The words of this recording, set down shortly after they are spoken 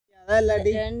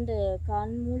இல்லாட்டி 2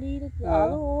 கண் மூடி இருக்கு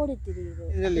அது ஓடி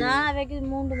திரியுது நான் அவைக்கு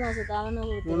 3 மாசம் தானே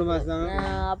 3 மாசம்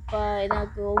தான் அப்ப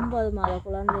எனக்கு 9 மாத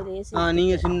குழந்தையிலே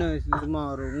நீங்க சின்ன வயசுல சும்மா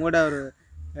உங்களோட ஒரு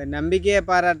நம்பிக்கையை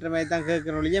பாராட்டுற மாதிரி தான்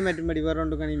கேட்குறோம் இல்லையா மற்றபடி வர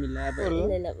ஒன்று கனியும் இல்லை அப்போ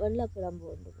இல்ல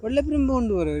வெள்ளப்பிரம்பு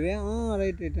கொண்டு வருவாரு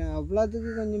ரைட்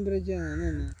அவ்வளோத்துக்கு கொஞ்சம் பிரச்சனை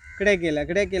என்ன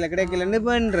கிடைக்கலன்னு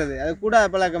பண்ணுறது அது கூட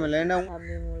பழக்கம் இல்லை ஏன்னா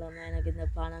தம்பி மூலமா எனக்கு இந்த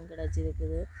பணம்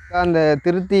கிடைச்சிருக்குது அந்த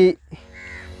திருத்தி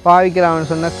பாவிக்கிறான்னு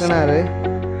சொன்ன கிணறு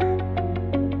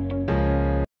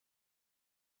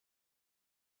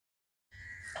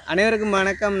அனைவருக்கும்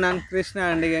வணக்கம். நான் கிருஷ்ணா.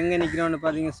 அன்றைக்கு எங்கே நிற்கிறோன்னு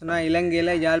பார்த்தீங்கன்னு சொன்னால்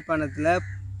இலங்கையில் யாழ்ப்பாணத்தில்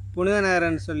புனித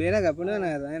நகரன்னு சொல்லி புனித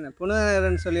நகர் தான் என்ன புனித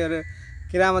நகரன்னு சொல்லி ஒரு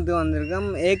கிராமத்துக்கு வந்திருக்கோம்.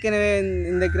 ஏற்கனவே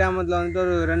இந்த கிராமத்தில் வந்துட்டு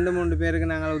ஒரு 2-3 பேருக்கு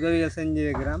நாங்கள் உதவிகள்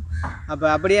செஞ்சுருக்கிறோம். அப்போ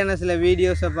அப்படியான சில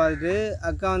வீடியோஸை பார்த்துட்டு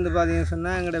அக்கா வந்து பார்த்தீங்கன்னு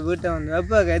சொன்னால் எங்களோட வீட்டை வந்து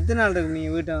அப்போ எத்தனை நாள் இருக்கு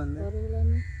நீங்கள் வீட்டை வந்து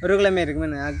ஒரு கிழமை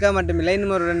இருக்குமே அக்கா மட்டும் இல்லை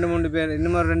இன்னும் ஒரு 2-3 பேர்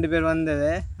இன்னும் ஒரு 2 பேர்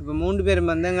வந்தது. அப்போ 3 பேர்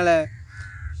வந்து எங்களை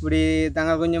இப்படி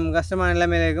தாங்கள் கொஞ்சம் கஷ்டமான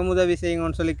நிலைமையில் இருக்கும் உதவி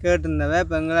செய்யுங்கன்னு சொல்லி கேட்டுருந்தவ.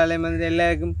 இப்போ எங்களால் வந்து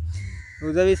எல்லாருக்கும்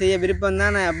உதவி செய்ய விருப்பம்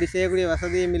தான். நான் அப்படி செய்யக்கூடிய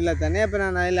வசதியும் இல்லை தானே. அப்போ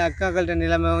நான் அதில் அக்காக்கள்கிட்ட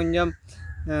நிலைமை கொஞ்சம்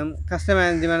கஷ்டமாக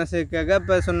இருந்துச்சு மனசுக்காக.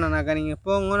 இப்போ சொன்னேன்னாக்கா நீங்கள்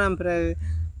போங்க நான் பிறகு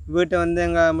வீட்டை வந்து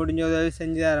எங்கள் முடிஞ்ச உதவி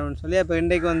செஞ்சு தரோம்னு சொல்லி அப்போ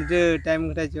இன்றைக்கு வந்துட்டு டைம்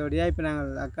கிடச்சோடியா இப்போ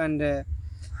நாங்கள் அக்காண்ட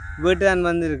வீட்டு தான்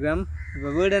வந்துருக்கிறோம். இப்போ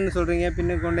வீடுன்னு சொல்கிறீங்க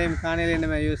பின்னுக்கு கொண்டே காணையில் என்ன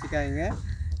மாதிரி யோசிக்காதீங்க.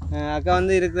 அக்கா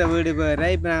வந்து இருக்கிற வீடு பேர்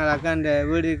இப்போ நாங்கள் அக்காண்ட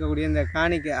வீடு இருக்கக்கூடிய இந்த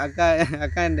காணிக்கு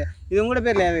அக்காண்ட இது உங்களோட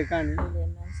பேரில் யார் காணி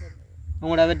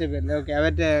உங்களோட அவர்கிட்ட பேரில் ஓகே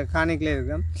அவர்கிட்ட காணிக்கில்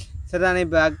இருக்கோம். சரி தானே.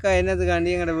 இப்போ அக்கா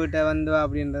என்னத்துக்காண்டி எங்களோட வீட்டை வந்தவா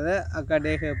அப்படின்றத அக்கா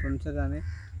டே கேட்போம். சரி தானே.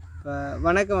 இப்போ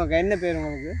வணக்கம் அக்கா, என்ன பேர்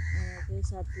உங்களுக்கு?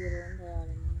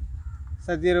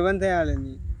 சத்யரூபன்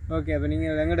தயாளினி. ஓகே. அப்போ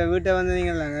நீங்கள் எங்களோட வீட்டை வந்து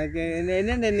நீங்கள்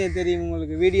என்னென்ன தெரியும்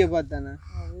உங்களுக்கு? வீடியோ பார்த்தானே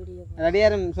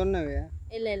அடியாரம் சொன்னவே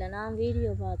இல்லை நான்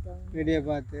வீடியோ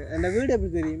பார்த்து அந்த வீடு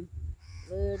எப்படி தெரியும்?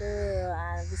 வீடு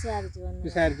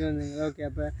விசாரிச்சு வந்தீங்க. ஓகே.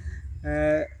 அப்போ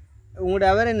உங்களோட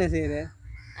அவர் என்ன செய்கிறார்?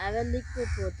 அவர்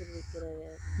லிக்விட் போத்தல் விற்கிறாரு.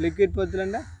 லிக்விட்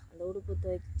போத்தலண்டா அந்த உடுப்பு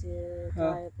துவைச்சு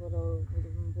காய போகிற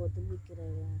உடுப்பு போத்தல்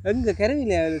விற்கிறாரு. எங்கே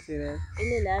கருவியில் அவர் செய்கிறார்?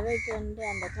 இல்லை அவைக்கு வந்து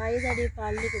அந்த கைதடி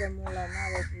பள்ளிக்கூடம் மூலமாக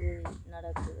அவைக்கு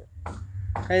நடக்குது.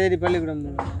 கைதடி பள்ளிக்கூடம்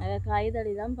மூலம் அவ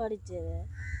கைதடி தான் படித்தது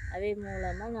அவை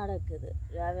மூலமாக நடக்குது.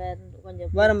 அவர்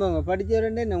கொஞ்சம் வரம்போங்க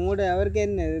படித்தவருண்டே உங்களோட அவருக்கு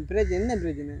என்ன பிரச்சனை? என்ன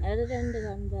பிரச்சனை? அது 2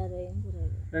 கண் பார்வையும் குறைவு.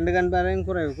 2 கண் பார்வையும்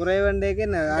குறைவண்டேக்கு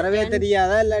என்ன அறவே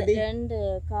தெரியாதா இல்லாட்டி 2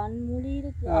 கண் மூடி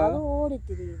இருக்கு அது ஓடி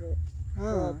தெரியுது.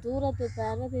 தூரத்து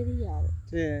பார்வை தெரியாது.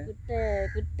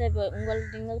 கிட்ட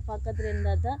நீங்கள் பக்கத்துல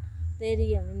இருந்தா தான்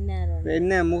தெரியும்.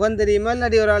 என்ன முகம் தெரியுமா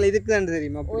இல்லாட்டி ஒரு ஆள் இருக்குன்னு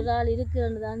தெரியுமா? ஒரு ஆள்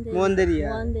இருக்குன்னு தான் தெரியும். முகம்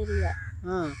தெரியா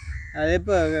அது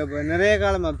இப்போ நிறைய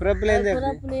காலமாக பிறப்புலேயே இருக்குது.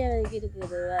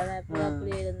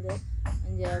 பிறப்புலேயே இருந்து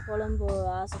இங்கே கொழம்பு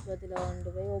ஆஸ்பத்திரியில் கொண்டு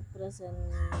போய் ஆப்ரேஷன்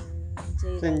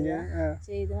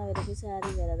செய்து அவருக்கு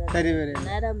சரி வேறு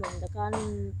நேரம் இந்த கண்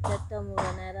ரத்தம்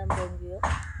நேரம் பொங்கியோ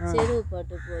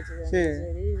செருவுப்பட்டு போச்சு.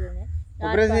 சரி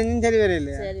வேறு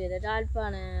இல்லை சரி வேறு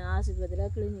யாழ்ப்பாண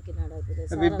ஆஸ்பத்திரியில் கிளினிக் நடக்குது.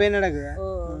 இப்போ நடக்குதா?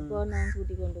 இப்போ நான்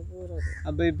கூட்டி கொண்டு போகிறது.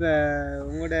 அப்போ இப்போ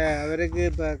உங்களோட அவருக்கு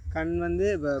இப்போ கண் வந்து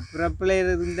இப்போ பிறப்பில்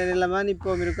இருந்த நிலைமா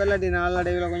இப்போ இருக்கோ இல்லாட்டி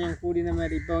நாளடைவில் கொஞ்சம் கூடின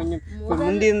மாதிரி இப்போ கொஞ்சம்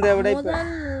முந்தி இருந்த விட இப்போ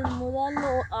முதல்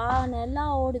நல்லா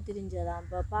ஓடி திரிஞ்சதான்.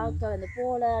 இப்போ பார்க்க வந்து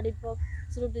போல அடிப்போ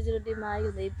சுருட்டி மாறி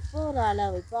இப்போ ஒரு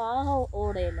அளவு இப்போ ஆக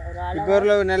ஓடையில் ஒரு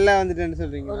அளவு நல்லா வந்துட்டேன்னு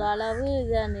சொல்கிறீங்க. ஒரு அளவு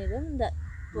இதானிடும். இந்த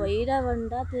இப்போ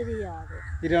இரவண்டா தெரியாது.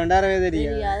 இரவண்டாரவே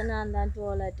தெரியாது. நான் தான்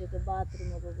டோய்லெட்டுக்கு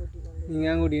பாத்ரூமுக்கு கூட்டிட்டு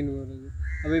நீங்கள் கூட்டிகிட்டு போகிறது.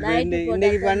 அப்போ இப்போ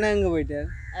இன்னைக்கு பண்ண எங்கே போயிட்டார்?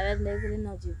 அவர் இந்த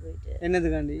கிளிநொச்சி போயிட்டு.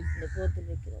 என்னதுக்காண்டி? இந்த போத்தல்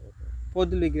விற்கிறதுக்கு.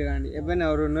 போத்தல் விற்கிறக்காண்டி. எப்போ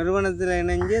நான் ஒரு நிறுவனத்தில்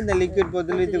இணைஞ்சு இந்த லிக்விட்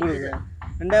போத்தல் விற்று கொடுக்குறேன்.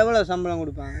 எவ்வளோ சம்பளம்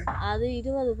கொடுப்பாங்க? அது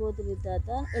 20 போத்தல் விற்றா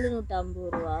தான்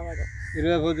 750 ரூபா வரும்.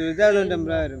 20 போத்தல் விற்றா 750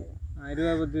 ரூபா வரும்.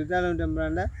 20 போத்தல் விற்றா 750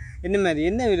 ரூபாண்டா என்ன மாதிரி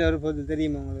என்ன விலை ஒரு போத்தல்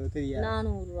தெரியுமா உங்களுக்கு? தெரியாது.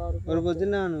 400 ரூபா ஒரு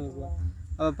போத்தல் 400 ரூபா.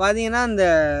 அப்போ பார்த்தீங்கன்னா அந்த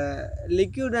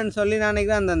லிக்யூடுன்னு சொல்லி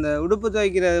நினைக்கிறேன் அந்த உடுப்பு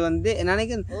துவைக்கிறது வந்து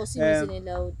நினைக்கிறேன்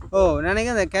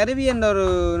நினைக்கிறேன் அந்த கருவி என்ற ஒரு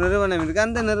நிறுவனம் இருக்குது.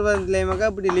 அந்த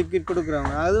நிறுவனத்துலேயுமாக்கா இப்படி லிக்விட்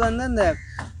கொடுக்குறவங்க அது வந்து அந்த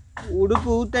உடுப்பு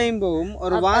ஊத்தையும் போகும்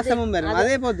ஒரு வாசமும் வரும்.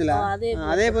 அதே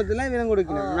போத்துல இவன்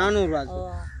கொடுக்கணும் 400 ரூபாய்க்கு.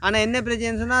 ஆனால் என்ன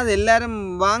பிரச்சனைன்னு சொன்னால் அது எல்லாரும்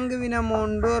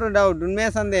வாங்குவினமோன்ற ஒரு டவுட்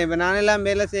உண்மையாக சந்தேகம். இப்போ நானெல்லாம்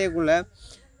வேலை செய்யக்குள்ள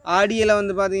ஆடியில்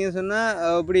வந்து பார்த்தீங்கன்னு சொன்னால்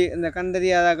இப்படி இந்த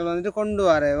கண்டறியாதாக்கள் வந்துட்டு கொண்டு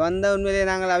வந்த உண்மையிலே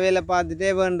நாங்கள் அவையில் பார்த்துட்டே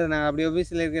வேண்டுறோம். நாங்கள் அப்படி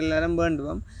ஆஃபீஸில் இருக்க எல்லாரும்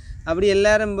வேண்டுவோம். அப்படி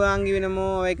எல்லாரும் வாங்கி வினமோ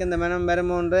வைக்க இந்த மனம்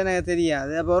வருமோன்றது எனக்கு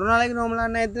தெரியாது. அப்போ ஒரு நாளைக்கு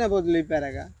நார்மலாக எத்தனை போத்தல்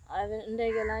விற்பாருக்கா?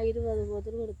 இன்றைக்கெல்லாம் 20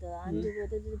 போத்தல் கொடுத்தது. 5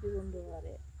 போத்தல் திருப்பி கொண்டு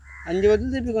வரேன். 5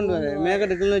 போத்தல் திருப்பி கொண்டு வரேன்.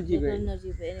 மேற்கட்டு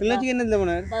கிளிநொச்சிக்கு என்ன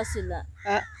போனார்? பஸ் இல்லை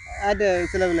அது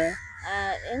செலவில்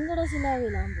எங்களோட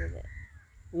செலவுலாம் போவேன்.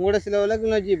 உங்களோட செலவில்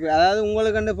கிளிநொச்சி போய் அதாவது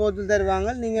உங்களுக்கு கண்டு போத்து தருவாங்க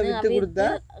நீங்கள் விற்று கொடுத்தா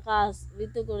காசு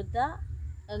விற்று கொடுத்தா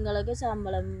எங்களுக்கு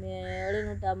சம்பளம்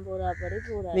 750 ரூபா படி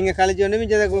கூட நீங்கள் கழிச்சு வந்து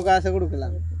மிச்சத்தை காசை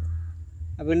கொடுக்கலாம்.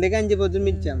 அப்போ இன்றைக்கு 5 போத்து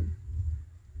மிச்சம்.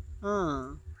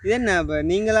 இது என்ன இப்போ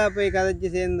நீங்களா போய் கதைச்சி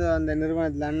சேர்ந்து அந்த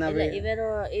நிறுவனத்தில் அண்ணா போய்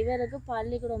இவருக்கு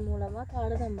பள்ளிக்கூடம் மூலமாக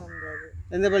கடிதம் வந்தது.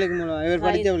 எந்த பள்ளிக்கு மூலம்? இவர்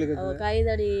படித்த பள்ளிக்கூடம்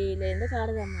கைதடியிலேருந்து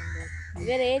கடிதம் வந்தது.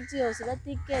 இவர் ஏஜிஓஸில்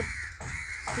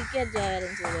டிக்கெட்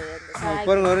ஜாயர்னு சொல்லுவாங்க.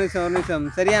 ஒரு நிமிஷம்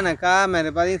சரியான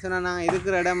மாதிரி பார்த்தீங்கன்னு சொன்னால் நாங்கள்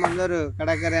இருக்கிற இடம் வந்து ஒரு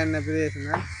கடற்கரையான பிரதேசம்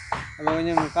தான். அப்போ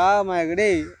கொஞ்சம் காமாக கிடை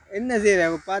என்ன செய்யற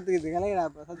பார்த்துக்கிட்டு கலைகளா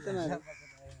அப்போ சத்தமாக.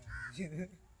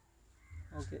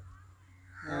 ஓகே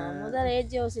முதல்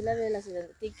ஏஜிஓஸில் வேலை செய்யுது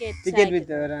டிக்கெட்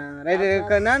விற்று வரேன்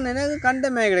ரைட்டு. நான் எனக்கு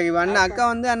கண்டமே கிடைக்கும். அண்ணா அக்கா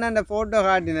வந்து அண்ணாண்ட ஃபோட்டோ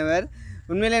காட்டினவர்.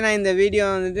 உண்மையிலே நான் இந்த வீடியோ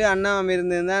வந்துட்டு அண்ணா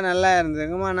இருந்திருந்தால் நல்லா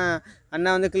இருந்திருக்கும். ஆனால் அண்ணா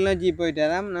வந்து கிளிநொச்சி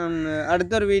போயிட்டாராம். நான்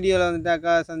அடுத்த ஒரு வீடியோவில் வந்துட்டு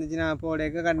அக்கா சந்திச்சு நான்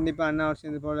போடக்க கண்டிப்பாக அண்ணா அவர்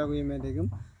சேர்ந்து போடக்கூடிய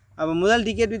மாட்டேக்கும். அப்போ முதல்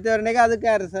டிக்கெட் விற்று வரேன்னாக்கா அதுக்கு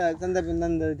யார் சந்தர்ப்பம்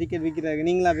தான் அந்த டிக்கெட் விற்கிறாரு?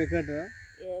 நீங்களா போய் கேட்டுவோம்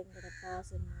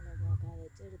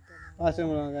பாசம்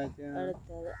மூலமாக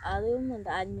அடுத்தது அதுவும் அந்த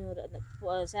 500 அந்த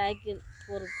சைக்கிள்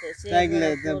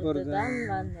பொறுத்து தான்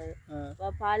வந்தது. இப்போ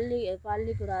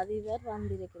பள்ளிக்கூட அதிபர்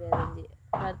வந்திருக்கிறார்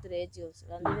பர்த்டே ஜூஸ்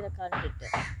வந்து இவரை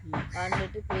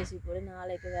கண்டுட்டு பேசி போய்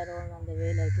நாளைக்கு வரவங்க அந்த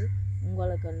வேலைக்கு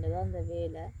உங்களுக்கு கண்டு தான் அந்த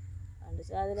வேலை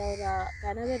வந்துச்சு. அதில் ஒரு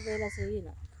கணவர் வேலை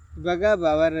செய்யணும். இப்போ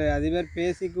அவர் அதிபர்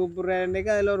பேசி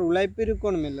கூப்பிட்றேன்னைக்கு அதில் ஒரு உழைப்பு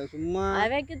இருக்கணும் இல்லை சும்மா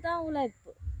அவைக்கு தான் உழைப்பு.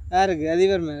 யாருக்கு?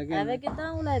 அதிபர் மேலே அவைக்கு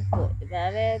தான் உழைப்பு.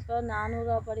 இப்போ 400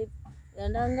 ரூபா படி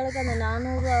எங்களுக்கு அந்த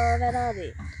 400 ரூபா வராது.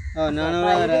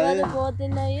 20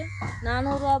 போத்திலையும்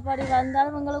 400 ரூபா படி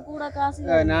வந்தாலும் உங்களுக்கு கூட காசு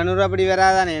 400 ரூபா படி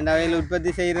வராதானே அவையில்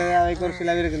உற்பத்தி செய்கிறது அவைக்கு ஒரு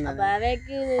சிலவு இருக்குங்க.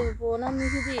 அவைக்கு போனால்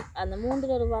மிகுதி அந்த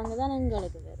 3 ஒரு பங்கு தான்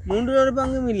எங்களுக்கு வேறு. 3 ஒரு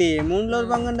பங்கும் இல்லையே. 3 ஒரு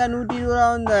பங்குண்டா 120 ரூபா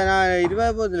வந்து நான்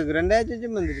 20 போத்துருக்கு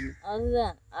 2000 வந்துருக்கு.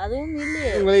 அதுதான் அதுவும்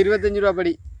இல்லையே. உங்களுக்கு 25 ரூபா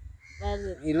படி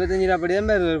வருது. 25 ரூபா படி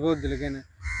தான் வருது ஒரு போத்துருக்கு. என்ன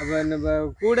அப்போ இந்த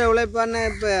கூட உழைப்பான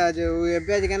இப்போ அது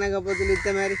எப்பயாச்சும் கணக்கு போத்துல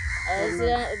இத்த மாதிரி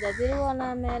இந்த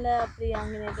திருவோணாமலை அப்படி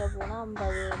அங்கே போனால்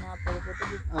 50-40 போட்டு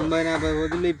 50-40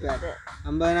 போத்துல விற்பார்.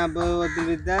 50-40 போத்துல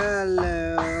விற்றால்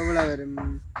எவ்வளோ வரும்?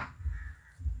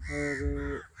 ஒரு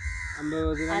 50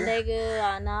 போத்துல அன்றைக்கு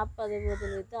 40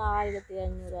 போத்தில் விற்று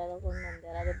 1500 கொண்டு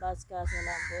வந்தார். அது பஸ் காசு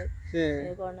எல்லாம் போய்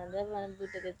கொண்டு வந்து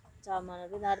வீட்டுக்கு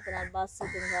சாமானுக்கு அடுத்த நாள்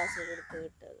பஸ்ஸுக்கு காசு கொடுத்து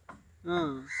விட்டது.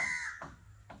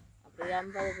 அப்படி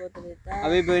 50 போத்தில் விற்றா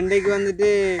அப்போ இப்போ இன்றைக்கு வந்துட்டு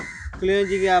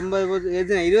கிளிநொச்சிக்கு 50 போத்து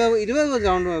எத்தனை 20 போத்து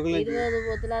ரவுண்டு 20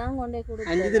 போத்தில் தான் கொண்டே கொடுத்து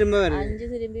 5 திரும்ப வருது. 5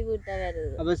 திரும்பி விட்டா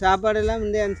வருது. அப்போ சாப்பாடெல்லாம்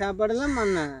இந்த சாப்பாடெல்லாம்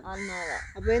அண்ணாதான்.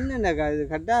 அப்போ என்னண்டாக்கா அது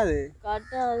கட்டாது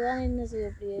தான் என்ன செய்ய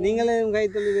முடியும்? நீங்களும்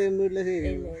கைத்தொழில் வீட்டில்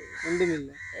செய்யறீங்க? ஒன்றும்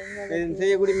இல்லை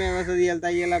செய்யக்கூடிய வசதிகள்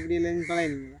தையல் அப்படி இல்லைன்னு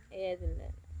பழையீங்களா? ஏதில்லை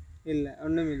இல்லை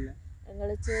ஒன்றும் இல்லை.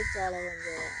 எங்களுக்கு சேச்சால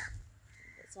கொஞ்சம்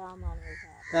சாமான்கள்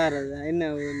சாரது என்ன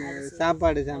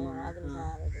சாப்பாடு சாமான் அதில்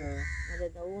சாரது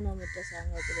இந்த ஊனமுற்ற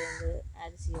சங்கத்துலேருந்து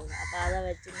அரிசி அப்போ அதை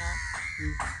வச்சு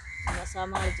நான்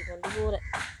சமாளித்து கொண்டு போகிறேன்.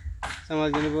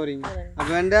 சமாளிச்சுட்டு போகிறீங்க.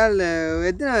 அப்போ என்றால்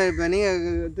எத்தனை இப்போ நீங்கள்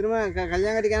திரும்ப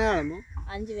கல்யாணம் கட்டிக்கான காலமோ?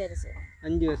 5 வருஷம்.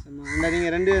 5 வருஷமா? அந்த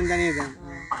நீங்கள் 2 பேரும் தனியாக தான்.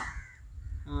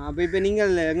 அப்போ இப்போ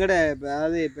நீங்கள் எங்கட இப்போ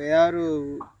அதாவது இப்போ யாரும்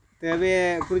தேவையை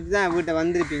குறித்து தான் வீட்டை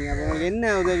வந்திருப்பீங்க. அப்போ உங்களுக்கு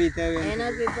என்ன உதவி தேவை?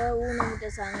 எனக்கு இப்போ ஊனமுற்ற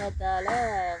சங்கத்தால்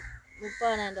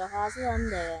 30,000 காசு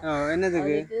வந்தேன்.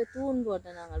 என்னதுக்கு? தூண்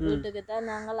போட்டேன். நாங்கள் வீட்டுக்கு தான்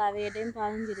நாங்கள் அவையிட்டையும்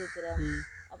பதிஞ்சிருக்கிறோம்.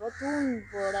 அப்போ தூண்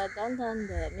போடத்தான்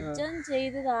தந்தேன். மிச்சம்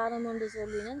செய்து தாரம்னு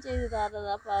சொல்லினேன். செய்து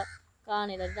தாரதா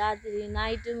காணில ராத்திரி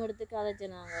நைட்டும் எடுத்து கதைச்சு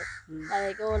நாங்கள்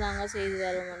கதைக்கோ நாங்கள் செய்து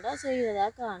தரோம்டா செய்ததா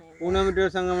காணேன்.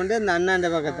 ஊனமுற்றோர் சங்கம் வந்து அந்த அண்ணாண்ட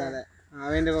பக்கத்தால்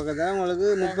அவன் பக்கத்தால் உங்களுக்கு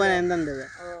 30,000 தந்தது.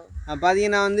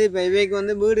 பார்த்தீங்கன்னா வந்து இப்போ இவைக்கு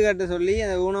வந்து வீடு கட்ட சொல்லி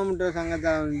அந்த ஊனமுற்றோர்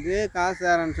சங்கத்தால் வந்து காசு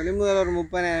தரேன்னு சொல்லி முதல்ல ஒரு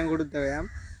 30,000 கொடுத்தவையாம்.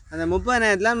 அந்த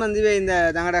 30,000 வந்து இந்த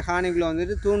தங்களோட காணிக்குள்ளே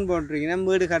வந்துட்டு தூண் போட்டிருக்கீங்கன்னா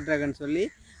வீடு கட்டுறக்குன்னு சொல்லி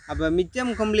அப்போ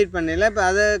மிச்சம் கம்ப்ளீட் பண்ணல. இப்போ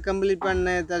அதை கம்ப்ளீட்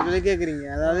பண்ண சொல்லி கேட்குறீங்க.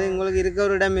 அதாவது உங்களுக்கு இருக்க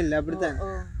ஒரு இடம் இல்லை அப்படித்தான்.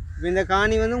 இப்போ இந்த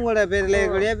காணி வந்து உங்களோட பேரில்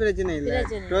இருக்கக்கூடிய பிரச்சனை இல்லை.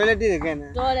 டாய்லெட் இருக்கு.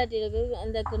 டாய்லெட் இருக்கு.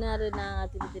 இந்த கிணறு நான்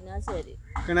திருத்தினா சரி.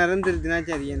 கிணறும் திருத்தினா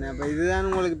சரி. என்ன அப்போ இதுதான்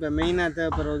உங்களுக்கு இப்போ மெயினாக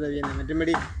தேவைப்படுற உதவி. என்ன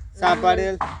மற்றபடி சாப்பாடு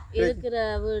இருக்கிற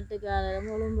வீட்டுக்காரர்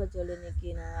முழும்ப சொல்லி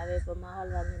நிற்கணும். அவ இப்போ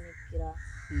மகள் வந்து நிற்கிறா.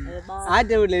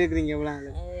 ஆற்ற வீட்டில் இருக்கிறீங்க எவ்வளோ?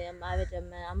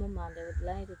 அம்மம்மா அந்த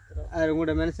வீட்டுலாம் இருக்கிறோம். அது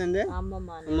உங்களோட மனுஷன்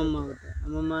அம்மம்மா விட்டு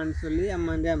அம்மம்மான்னு சொல்லி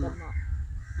அம்மாண்டே அம்மா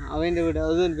அவன் வீடு.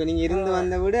 அது இப்போ நீங்கள் இருந்து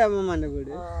வந்த வீடு அம்மம்மாண்ட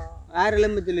வீடு. யார்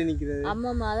எலும்பு சொல்லி நிற்கிறது?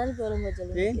 அம்மம்மா தான் பெரும்ப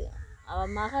சொல்லி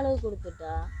அவன் மகளுக்கு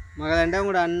கொடுத்துட்டா. மகளண்டா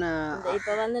உங்களோட அண்ணன்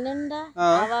இப்போ வந்து நின்றா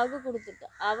அவாவுக்கு கொடுத்துட்டா.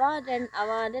 அவன்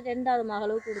 2வது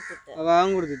மகளுக்கு கொடுத்துட்டா.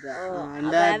 அவாவும் கொடுத்துட்டா.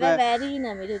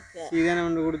 வெறீனம் இருக்கு. சீதானம்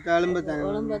ஒன்று கொடுத்தா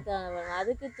எலும்பத்தான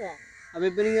அதுக்குத்தான் அப்போ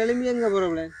இப்போ நீங்கள் எழும்பி எங்கே போகிற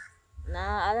பிளான்?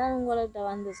 நான் அதான் உங்கள்கிட்ட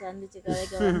வந்து சந்திச்சு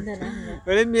கதைக்க வந்தேன்.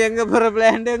 எழும்பி எங்கே போகிற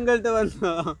பிளான்ட்டு எங்கள்கிட்ட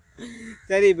வந்தோம்.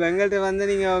 சரி இப்போ எங்கள்கிட்ட வந்து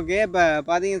நீங்கள் ஓகே இப்போ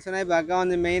பார்த்தீங்கன்னு சொன்னால் இப்போ அக்கா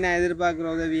வந்து மெயினாக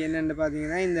எதிர்பார்க்குற உதவி என்னென்னு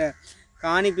பார்த்தீங்கன்னா இந்த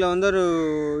காணிக்குள்ள வந்து ஒரு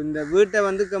இந்த வீட்டை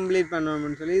வந்து கம்ப்ளீட்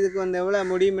பண்ணணும்னு சொல்லி இதுக்கு வந்து எவ்வளோ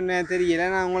முடியும்னு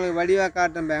தெரியல. நான் உங்களுக்கு வடிவாக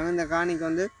காட்டுறேன். இந்த காணிக்கு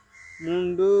வந்து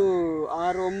 3,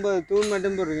 6, 9 தூண்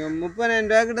மட்டும் போடுறீங்க. 30,000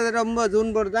 ரூபா கிட்டத்தட்ட 9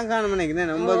 தூண் போட்டு தான் காண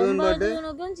நினைக்கிறேன். 9 தூண் போட்டு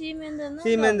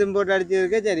சீமெந்தும் போட்டு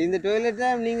அடிச்சிருக்கு. சரி இந்த டொய்லெட்டை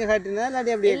நீங்கள் கட்டினா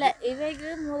இல்லாட்டி அப்படி இல்லை இவைக்கு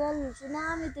முதல்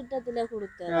சுனாமி திட்டத்தில்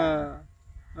கொடுத்தேன்.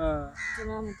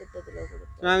 சுனாமி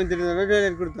திட்டத்தில்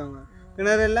டொய்லெட் கொடுத்தாங்க.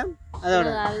 கிணறு எல்லாம் அதோட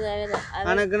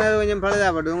ஆனால் கிணறு கொஞ்சம்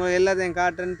பழுதாப்பட்டு உங்களுக்கு எல்லாத்தையும்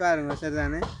காட்டுறேன்னு பாருங்க.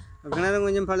 சரிதானே கிணறு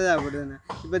கொஞ்சம் பழுதாப்படுதுண்ணே.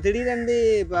 இப்போ திடீரெண்டு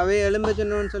இப்போ அவைய எலும்ப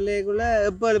சொன்னோன்னு சொல்லிக்குள்ள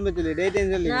எப்போ எலும்ப சொல்லி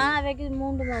டேட்டேன்னு சொல்லி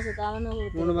 3 மாதம் தவணை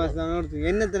 3 மாதம் தவணை கொடுத்து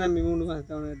என்னத்தை நம்பி 3 மாதம்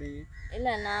தவணை கேட்டீங்க?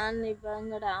 இல்லை நான் இப்போ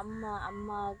எங்களோட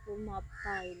அம்மாவுக்கும்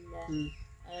அப்பா இல்லை.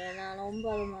 நான்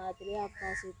 9 மாதத்துலேயே அப்பா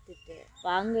செத்துட்டு இப்போ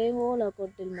அங்கேயும் ஓலை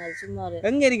கொட்டில் மாதிரி சும்மா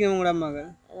எங்கே இருக்கீங்க உங்களோட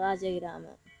அம்மாக்கள்?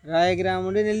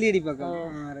 ராஜகிராமம் நெல்லியடி பக்கம்.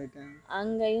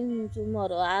 அங்கேயும் சும்மா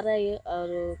ஒரு அறை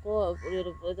ஒரு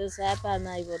இது சேப்பார்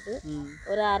நாய் போட்டு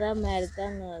ஒரு அறை மாதிரி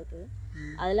தான் இருக்குது.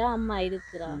 அதில் அம்மா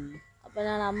இருக்கிறான். அப்போ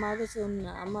நான் அம்மாவுக்கு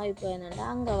சொன்னேன், அம்மா இப்போ என்னென்னா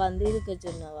அங்கே வந்து இருக்க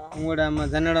சொன்னவா உங்களோட அம்மா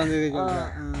தன்னோட வந்து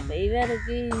இப்போ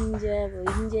இவருக்கு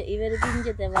இவருக்கு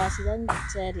இஞ்சத்தை வாசி தான்.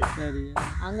 சரி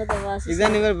அங்கத்தை வாசி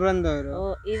இவர் பிறந்தவர்.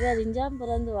 இவர் இஞ்சா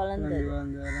பிறந்து வளர்ந்தது.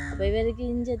 அப்போ இவருக்கு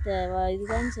இஞ்சத்தை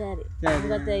இதுதான் சரி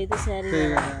அங்கத்தை இது சரி.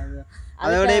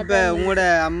 அதோட இப்போ உங்களோட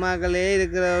அம்மாக்களே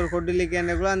இருக்கிற ஒரு கொட்டிலுக்கு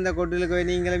என்னக்குள்ள அந்த கொட்டிலுக்கு போய்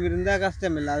நீங்களும் இருந்தால்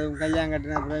கஷ்டம் இல்லை. அது கல்யாணம்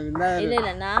கட்டின அப்புறம் இருந்தால் இல்லை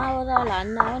இல்லை நான் ஒரு ஆள்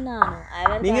அண்ணாவும் நானும்.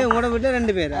 நீங்கள் உங்களோட வீட்டில்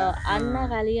 2 பேர். அண்ணா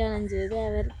கல்யாணம் செய்து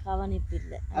அவர்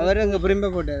கவனிப்பில்லை. அவர் இங்கே புரிம்ப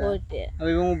போட்டு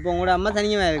அப்போ இப்போ உங்களோட அம்மா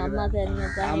தனியாக இருக்கு. அம்மா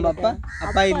தனியாக தான்.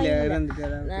 அப்பா இல்லை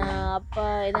இருந்துட்டாரு. அப்பா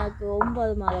எனக்கு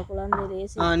 9 மாத குழந்தையிலேயே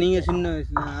நீங்கள் சின்ன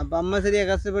வயசுல அப்போ அம்மா சரியாக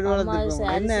கஷ்டப்பட்டு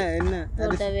வளர்த்துருப்பாங்க. என்ன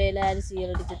தோட்ட வேலை அரிசி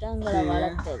எடுத்துட்டு அங்கே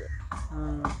வளர்த்தது.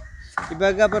 இப்போ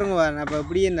அப்புறம் வரேன். அப்போ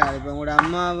இப்படி என்ன இப்போ உங்களோட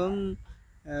அம்மாவும்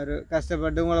ஒரு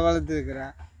கஷ்டப்பட்டு உங்களை வளர்த்துருக்குறா.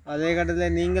 அதே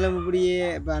கட்டத்தில் நீங்களும் இப்படியே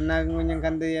இப்போ அண்ணாவுக்கும் கொஞ்சம்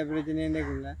கந்தையா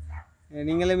பிரச்சனைக்குள்ள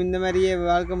நீங்களும் இந்த மாதிரியே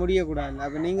வாழ்க்கை முடியக்கூடாது.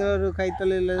 அப்போ நீங்களும் ஒரு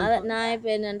கைத்தொழில் நான்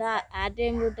இப்போ என்னென்னா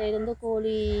ஆட்டையம் வீட்டை இருந்து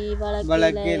கோழி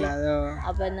வளர்க்கல. அதோ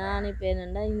அப்போ நான் இப்போ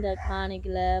என்னென்னா இந்த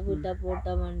காணிக்கில் வீட்டை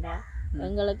போட்ட வேண்டாம்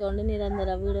எங்களுக்கு வந்து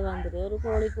நிரந்தர வீடு வந்துட்டு ஒரு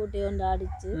கோழி கூட்டி கொண்டு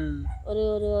அடிச்சு ஒரு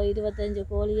 25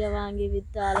 கோழியை வாங்கி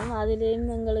விற்றாலும்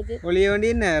அதுலேயும் எங்களுக்கு முட்டை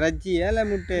இருந்தாலும் ரஜ்ஜி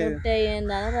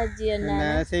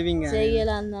இருந்தாலும்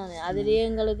செய்யலாம் தானே. அதுலேயே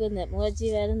எங்களுக்கு இந்த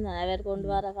முயற்சி வேறும் தானே. அவர் கொண்டு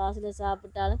வர காசுல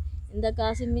சாப்பிட்டாலும் இந்த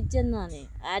காசு மிச்சம் தானே.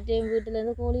 ஆட்டையும்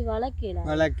வீட்டிலேருந்து கோழி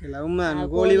வளர்க்கலாம். உண்மை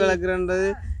கோழி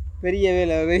வளர்க்குறன்றது பெரிய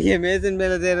வேலை, பெரிய மேசன்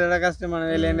வேலை செய்கிற கஷ்டமான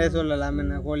வேலைன்னே சொல்லலாம்.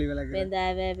 என்ன கோழி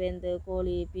வளர்க்குறது இந்த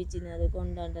கோழி பீச்சினது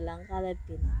கொண்டாண்டெல்லாம்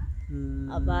கதப்பினேன்.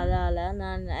 அப்போ அதால்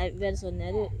நான் இவர்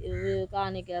சொன்னார்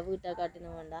காணிக்க வீட்டை கட்டின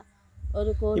வேண்டாம்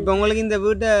ஒரு கோழி. இப்போ உங்களுக்கு இந்த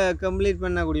வீட்டை கம்ப்ளீட்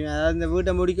பண்ணக்கூடிய அதாவது இந்த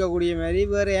வீட்டை முடிக்கக்கூடிய மாதிரி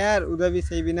வேறு யார் உதவி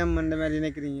செய்வினம் அந்த மாதிரி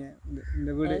நினைக்கிறீங்க? இந்த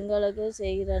வீடு எங்களுக்கு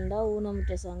செய்கிறண்டா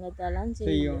ஊனமுற்ற சங்கத்தாலாம்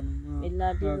செய்யும்.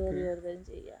 இல்லாட்டி வேறு ஒருத்தரும்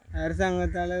செய்ய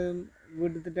அரசாங்கத்தால்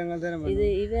வீட்டு திட்டங்கள் தான். இது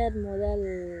இவர் முதல்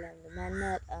அந்த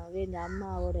மன்னர் வேண்ட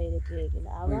அம்மாவோட இருக்கிற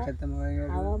அவ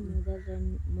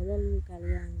முதல்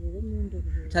கல்யாணம் செய்து 3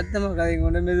 பேர். சத்தமாக கதை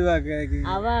கொண்டு மெதுவாக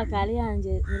அவ கல்யாணம்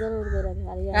செய்து முதல் ஒரு தடவை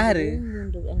கல்யாணம்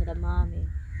 3 எங்களோட மாமி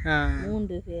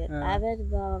 3 பேர். அவர்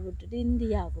விட்டுட்டு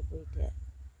இந்தியாவுக்கு போயிட்டார்.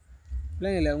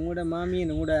 பிள்ளைங்கள உங்களோட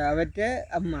மாமியின் உங்களோட அவற்ற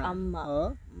அம்மா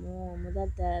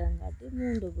முதல் தரம் காட்டி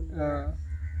 3 பிள்ளை.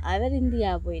 அவர்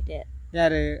இந்தியா போயிட்டார்.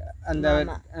 யாரு? அந்த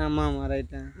மாமா.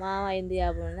 ரைட்டா மாமா இந்தியா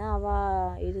போனா அவ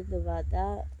இருந்து பார்த்தா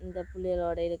இந்த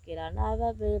பிள்ளைகளோட இருக்கிறான்னு அவ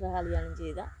பேர் கல்யாணம்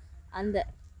செய்தான். அந்த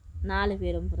 4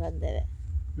 பேரும் பிறந்தவ.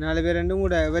 4 பேர் ரெண்டும்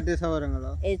கூட வெற்றி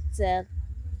சவரங்களோ?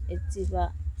 எச்சிப்பா.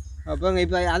 அப்போ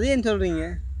இப்போ அதையும் சொல்கிறீங்க?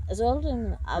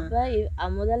 அப்போ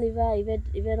முதல்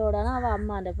இவரோடனா அவள்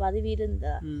அம்மாண்ட பதவி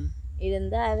இருந்தா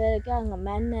அவருக்கு அங்கே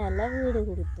மென்னெல்லாம் வீடு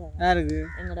கொடுத்தாங்க. யாருக்கு?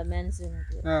 எங்களோட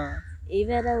மென்சனுக்கு.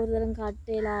 இவரை ஒரு தரம்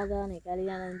கட்டையிலாதானே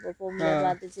கல்யாணம் இப்போ பொம்பளை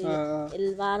பார்த்து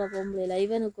செய்ய வார பொம்பளை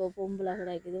இவனுக்கு பொம்பளை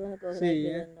கிடைக்குது இவனுக்கு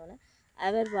கிடைக்குதுன்னு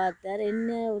அவர் பார்த்தார். என்ன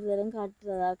ஒரு தரம்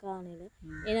கட்டுறதா காணையில்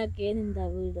எனக்கு ஏன் இந்த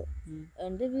வீடு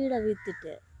வந்து வீடை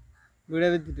வித்துட்டார்.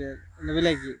 இந்த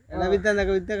விலைக்கு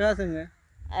வித்த காசுங்க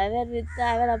அவர்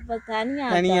அவர் அப்போ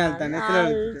தனியாக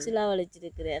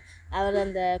செலவழிச்சிருக்கிறார். அவர்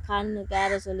அந்த கண்ணு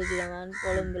கேர சொல்லிக்கிறவன்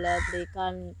கொழும்புல அப்படி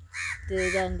கண்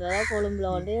இதுன்றதா கொழும்புல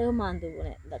கொண்டு ஏமாந்து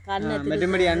போனேன். இந்த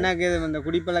கண்ணை அண்ணாக்கு அந்த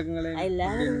குடிப்பழக்கங்களே இல்லை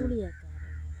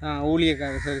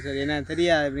ஊழியக்காரர். சரி என்ன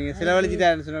தெரியாது நீங்கள்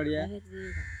செலவழிச்சிட்டாருன்னு சொன்னோடைய.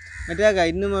 மற்றாக்கா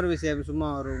இன்னும் ஒரு விஷயம் சும்மா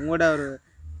ஒரு உங்களோட ஒரு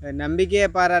நம்பிக்கையை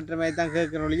பாராட்டுற மாதிரி தான்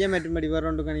கேட்குற ஒழிய மற்றபடி வேறு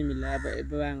ஒன்று கனியும் இல்லை. அப்போ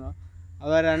இப்போ வாங்க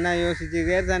அவர் அண்ணா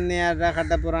யோசிச்சிருக்காரு தண்ணி யாரா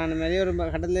கட்ட போகிறான்னு மாதிரி ஒரு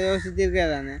கட்டத்தில்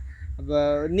யோசிச்சிருக்காரு தானே. அப்போ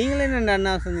நீங்களே என்னென்ன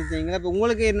அண்ணா சந்திச்சிங்களா? அப்போ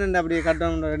உங்களுக்கு என்னென்ன அப்படி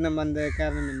கட்டணுன்ற என்ன அந்த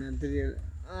காரணம் என்ன தெரியாது?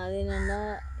 அது என்னென்னா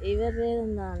இவரே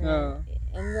இருந்தானே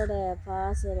எங்களோட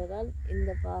பாசரோட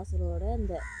இந்த பாசரோட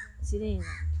இந்த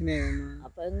சினேகமா.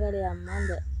 அப்போ எங்களுடைய அம்மா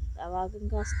இந்த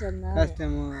அவாக்கும் கஷ்டம் தான்.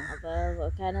 அப்போ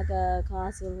கணக்க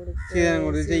காசு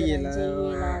கொடுத்து செய்யலான்னு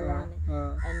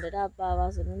அப்பா அவா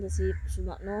சொன்ன இந்த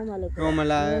சும்மா நோமலுக்கு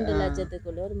 3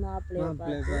 லட்சத்துக்குள்ள ஒரு மாப்பிள்ளைய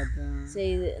பார்த்து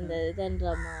செய்து இந்த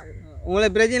இதுன்ற மாதிரி.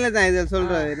 உங்களுக்கு பிரச்சனை தான் இதில்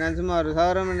சொல்கிறது. நான் சும்மா ஒரு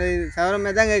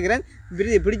சவரமே தான் கேட்குறேன்.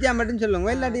 பிடிச்சா மட்டும்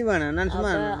சொல்லுங்க இல்லாட்டி வேணாம். நான்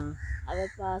சும்மா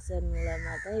அவர் பாசன்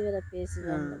மூலமாக தான் இவரை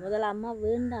பேசுவாங்க. முதல்ல அம்மா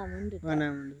வேண்டாம்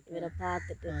இவரை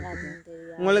பார்த்துட்டு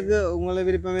உங்களுக்கு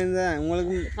விருப்பம் இருந்தால்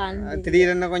உங்களுக்கு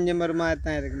திடீரென கொஞ்சம் ஒரு மாதிரி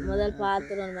தான் இருக்கு. முதல்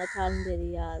பார்த்துருவோம் கண்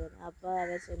தெரியாது. அப்போ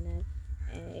அவர் சொன்னார்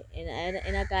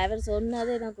எனக்கு அவர்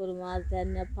சொன்னது எனக்கு ஒரு மாதிரி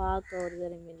தன்னை பார்க்க ஒரு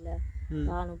தரம் இல்லை.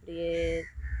 நான் இப்படியே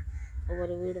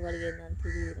ஒவ்வொரு வீடு வழியே தான்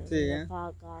திடீர்னு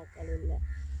பார்க்க ஆக்கள் இல்லை.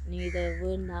 நீ இதை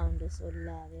வேண்டாம் என்று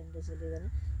சொல்லாது என்று சொல்லிதானே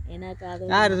எனக்கு அது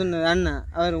யார் சொன்னது? அண்ணா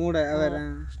அவர் கூட அவர்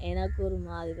எனக்கு ஒரு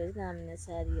மாதிரி நான்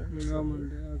சரி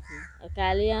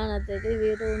கல்யாணத்துக்கு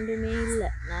வீடு ஒன்றுமே இல்லை.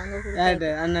 நாங்கள்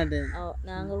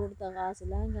கொடுத்த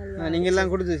காசுலாம் கல்யாணம் நீங்கள்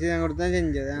எல்லாம் கொடுத்து கொடுத்தா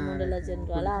செஞ்சது 3 லட்சம்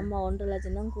ரூபாய். அம்மா 1.5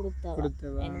 லட்சம் தான் கொடுத்தா.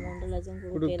 எனக்கு 1.5 லட்சம்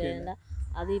கொடுக்கல.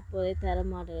 அது இப்போதே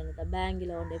தரமாட்டேன். பேங்கில்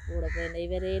கொண்டே போட போயிருந்தேன்.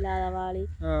 இவரே இல்லாத வாளி.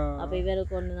 அப்போ இவரை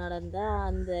கொண்டு நடந்தா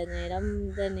அந்த நேரம்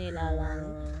இந்த நேரம்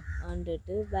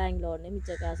வந்துட்டு பேங்கில் உடனே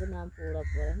மிச்ச காசு நான் போட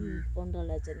போகிறேன். 1.5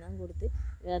 லட்சம் தான் கொடுத்து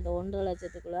அந்த 1.5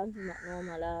 லட்சத்துக்குள்ள சும்மா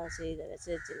நோமலாக செய்த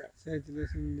சேர்ச்சில்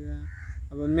செஞ்சேன்.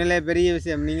 அப்போ உண்மையிலே பெரிய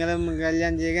விஷயம். நீங்களும்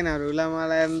கல்யாணம் செய்ய நான் ஒரு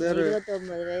இளமால இருந்து ஒரு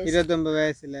 29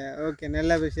 வயசில். ஓகே,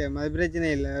 நல்ல விஷயம். அது பிரச்சனை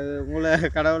இல்லை. அது உங்களை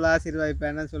கடவுள்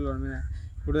ஆசீர்வாதிப்பேன்னு சொல்லணும்.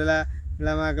 கூடுதலாக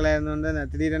இளமாக்களாக இருந்தோண்டு நான்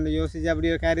திடீரென்று யோசித்து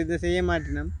அப்படி ஒரு காரியத்தை செய்ய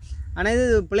மாட்டேனோம். ஆனால் இது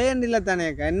பிளேண்ட் இல்லை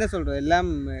தானேக்கா. என்ன சொல்கிறோம் எல்லாம்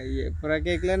புற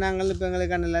கேட்கல. நாங்கள் இப்போ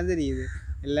எங்களுக்கு கண்ணெல்லாம் தெரியுது.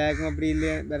 எல்லாருக்கும் அப்படி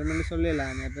இல்லையா வேறுமென்னு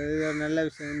சொல்லலாம். இப்போ இது ஒரு நல்ல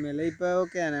விஷயம் இல்லை. இப்போ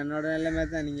ஓகே என்னோட நிலைமை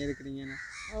தான் நீங்கள் இருக்கிறீங்கண்ணா.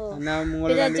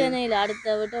 பிரச்சனையில்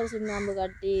அடுத்த விட்டு ஒரு சுண்ணாம்பு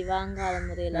கட்டி வாங்காத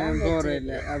முறையில் போகிற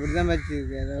இல்லை அப்படிதான்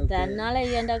வச்சுருக்காரு. தன்னால்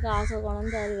ஏன்டா காசை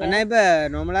கொண்டு தருவேன். ஆனால் இப்போ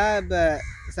நார்மலாக இப்போ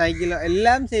சைக்கிளும்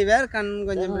எல்லாம் செய்வார். கண்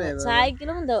கொஞ்சம்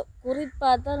சைக்கிளும் இந்த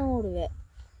குறிப்பாக தான் ஓடுவேன்.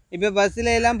 இப்போ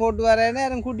பஸ்ஸில் எல்லாம் போட்டு வரேன்னா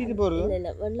யாரும் கூட்டிகிட்டு போகிறது இல்லை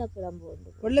இல்லை வெள்ளப்புறம்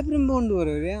கொண்டு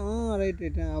வருவார். ரைட்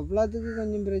ரைட்டு அவ்வளோத்துக்கு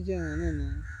கொஞ்சம் பிரச்சனை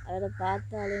என்ன அவரை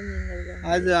பார்த்தாலே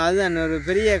நீங்கள் அதுதான் ஒரு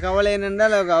பெரிய கவலை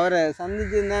என்னென்றால் அவரை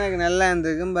சந்திச்சிருந்தா எனக்கு நல்லா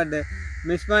இருந்திருக்கும். பட்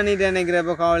மிஸ் பண்ணிட்டு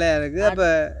நினைக்கிறப்ப கவலையாக இருக்குது. அப்போ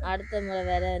அடுத்த முறை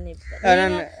வேற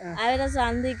நிற்பேன். அவரை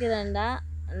சந்திக்கிறேன்டா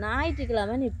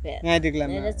ஞாயிற்றுக்கிழமை நிற்பேன்.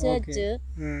 ஞாயிற்றுக்கிழமை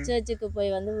சர்ச்சுக்கு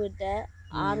போய் வந்து விட்டேன்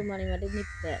 6 மணி மட்டும்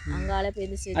நிற்பேன். அங்கால போய்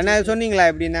அண்ணா சொன்னீங்களா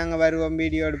இப்படி நாங்கள் வருவோம்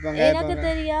வீடியோ எடுப்பாங்க? எனக்கு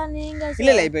தெரியா. நீங்கள்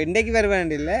இல்லை இப்போ இன்றைக்கு வர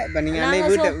வேண்டிய இப்போ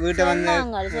நீங்கள் வீட்டை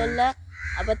வந்து சொல்ல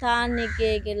அப்போ தான்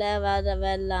நிற்கல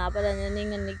வரலாம். அப்புறம்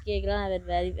நீங்கள் நிற்கலாம் அவர்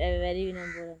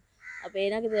வரிவினம் போகிறேன். அப்போ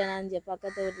எனக்கு நான்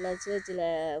பக்கத்து வீட்டில் சர்ச்சில்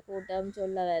கூட்டம்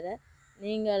சொல்ல வேற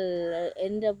நீங்கள்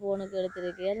எந்த ஃபோனுக்கு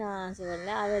எடுத்திருக்கிறீங்க நான்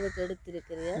சொல்லல அவருக்கு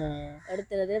எடுத்துருது.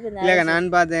 இல்லைக்கா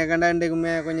நான் பார்த்தேன்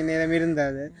கண்டாண்டுக்குமே கொஞ்சம் நேரம்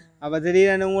இருந்தது. அப்போ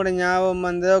திடீர்னு உங்களோட ஞாபகம்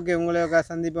வந்து ஓகே உங்களை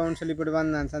சந்திப்போம்னு சொல்லி போட்டு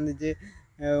வந்தேன். சந்தித்து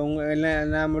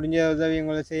எல்லாம் நான் முடிஞ்ச உதவி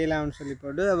உங்களை செய்யலாம்னு சொல்லி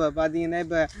போட்டு அப்போ பார்த்தீங்கன்னா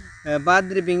இப்போ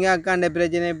பார்த்துருப்பீங்க அக்காண்ட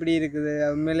பிரச்சனை எப்படி இருக்குது.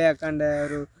 உண்மையிலே அக்காண்ட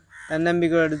ஒரு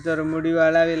தன்னம்பிக்கை எடுத்த ஒரு முடிவு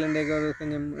அளவில் இன்றைக்கு ஒரு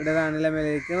கொஞ்சம் இடதான்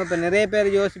நிலைமையில் இருக்குது. இப்போ நிறைய பேர்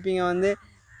யோசிப்பீங்க வந்து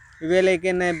வேலைக்கு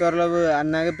என்ன இப்போ ஓரளவு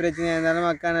அண்ணாக்கு பிரச்சனையாக இருந்தாலும்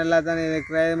அக்கா நல்லா தானே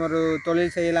இருக்கிற ஒரு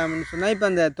தொழில் செய்யலாம்னு சொன்னால் இப்போ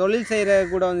அந்த தொழில் செய்கிற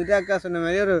கூட வந்துட்டு அக்கா சொன்ன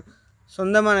மாதிரி ஒரு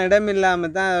சொந்தமான இடம்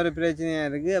இல்லாமல் தான் ஒரு பிரச்சனையாக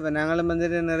இருக்குது. அப்போ நாங்களும்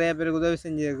வந்துட்டு நிறைய பேருக்கு உதவி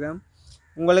செஞ்சுருக்கிறோம்.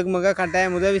 உங்களுக்கு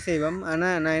கட்டாயம் உதவி செய்வோம்.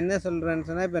 ஆனால் நான் என்ன சொல்கிறேன்னு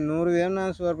சொன்னால் இப்போ 100 வீதம்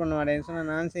நான் ஷுவர் பண்ண மாட்டேன்னு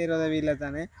சொன்னால் நான் செய்கிற உதவி இல்லை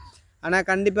தானே. ஆனால்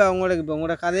கண்டிப்பாக அவங்களுக்கு இப்போ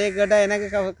உங்களோட கதையை கேட்டால் எனக்கு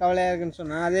கவலையாக இருக்குன்னு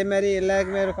சொன்னால் அதே மாதிரி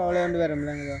எல்லாருக்குமே ஒரு கவலை வந்து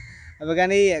வரும்லங்க. அப்போ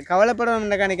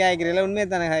கவலைப்படணும்னா காய்க்கிறீங்களா உண்மையை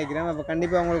தானே காய்க்கிறோம். அப்போ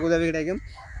கண்டிப்பாக உங்களுக்கு உதவி கிடைக்கும்.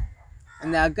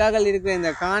 அந்த அக்காக்கள் இருக்கிற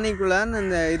இந்த காணிக்குள்ளான்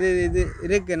அந்த இது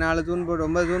இருக்குது 4 தூண் போட்டு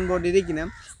 9 தூண் போட்டு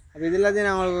இருக்கணும். அப்போ இது எல்லாத்தையும்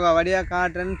நான் உங்களுக்கு வடிவாக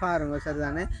காட்டுறேன்னு பாருங்க சரி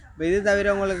தானே. இப்போ இது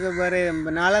தவிர உங்களுக்கு வேறு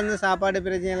நாளாந்து சாப்பாடு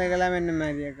பிரச்சனைகள் எல்லாம் என்ன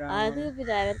மாதிரியாக்கா? அது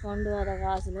டிரைவர் கொண்டு வர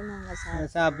காசுல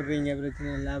நாங்கள் சாப்பிட்றீங்க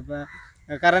பிரச்சனை இல்லை. அப்போ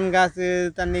கரண்ட் காசு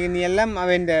தண்ணி நீ எல்லாம்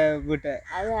அவன் வீட்டை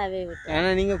அது அவே விட்டு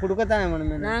ஆனால் நீங்கள் கொடுக்கத்தானே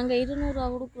வேணுமே. நாங்கள் 200 ரூபா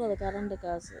கொடுக்குறது கரண்ட்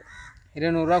காசு.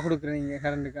 200 ரூபா கொடுக்குறீங்க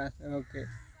கரண்ட் காசு. ஓகே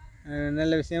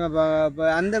நல்ல விஷயம். அப்போ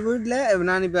அந்த வீட்டில்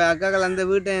நான் இப்போ அக்காக்கள் அந்த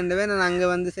வீட்டை இருந்தவே நான் அங்கே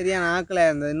வந்து சரியான ஆக்கலாக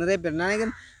இருந்தது. நிறைய பேர்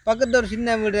நினைக்கிறேன் பக்கத்தில் ஒரு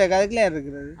சின்ன வீடு அதுக்குள்ளே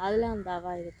இருக்கிறது அதெல்லாம்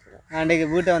தவா இருக்குது. அன்றைக்கு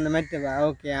வீட்டை வந்து மெட்டவா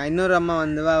ஓகே இன்னொரு அம்மா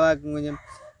வந்து வாக்கு கொஞ்சம்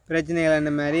பிரச்சனைகள்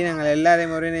அந்த மாதிரி நாங்கள்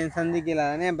எல்லாரையும் முறையும்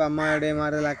சந்திக்கலாதானே இப்போ அம்மாவுடைய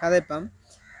மாறுதலாக கதைப்போம்.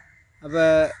 அப்போ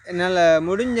என்னால்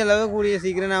முடிஞ்ச அளவு கூடிய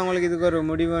சீக்கிரம் நான் உங்களுக்கு இதுக்கு ஒரு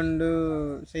முடிவொண்டு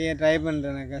செய்ய ட்ரை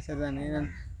பண்ணுறேன் சரிதானே.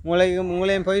 நான்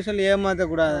உங்களையும் போய் சொல்லி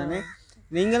ஏமாற்றக்கூடாதானே.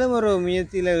 நீங்களும் ஒரு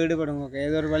முயற்சியில் ஈடுபடுங்க. ஓகே,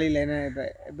 ஏதோ ஒரு வழியில் என்ன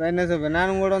இப்போ என்ன சொல்கிறேன்,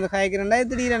 நான் உங்களோட வந்து காய்க்கிறேன்டா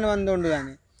திடீரென்னு வந்தோண்டு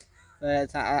தானே.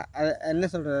 என்ன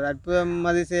சொல்கிறது, அற்புதம்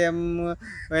அதிசயம்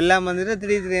எல்லாம் வந்துட்டு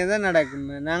திடீர்னு தான் நடக்கும்.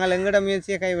 நாங்கள் எங்களோட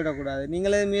முயற்சியை கைவிடக்கூடாது.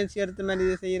 நீங்களே முயற்சி எடுத்த மாதிரி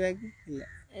இதை செய்கிறாக்கு இல்லை.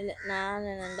 இல்லை, நான்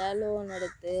என்னண்டா லோன்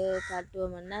எடுத்து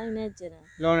கட்டுவோம்னா நினைச்சேன்.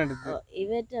 லோன் எடுத்து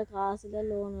இவற்ற காசுல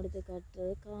லோன் எடுத்து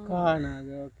கட்டுறது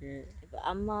காணாது. ஓகே, இப்போ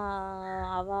அம்மா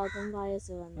அவாவுக்கும்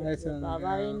வயசு வந்து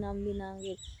அவாவையும் நம்பி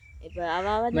நாங்கள் இப்போ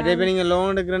அவாவை இப்போ நீங்கள்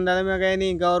லோன் எடுக்கிறண்டாலுமே நீ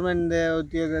கவர்மெண்ட்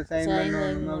உத்தியோக சைன்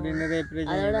பண்ணணும் அப்படின்னு நிறைய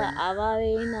பிரச்சனை. அதோட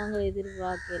அவாவையும் நாங்கள்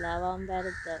எதிர்பார்க்கல. அவாவும்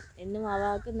பருத்தோம், இன்னும்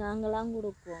அவாவுக்கு நாங்களாம்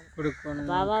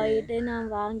கொடுக்கணும். அவாவிட்டே நான்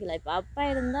வாங்கல. இப்போ அப்பா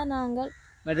இருந்தால் நாங்கள்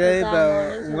இப்போ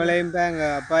உங்களையும் இப்போ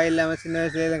எங்கள் அப்பா இல்லாமல் சின்ன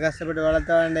வயசுல கஷ்டப்பட்டு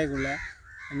வளர்த்த வேண்டேக்குள்ள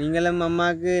நீங்களும்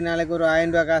அம்மாவுக்கு நாளைக்கு ஒரு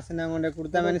 1000 ரூபா காசு நான் கொண்டு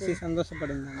கொடுத்தா மனசு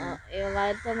சந்தோஷப்படுங்க.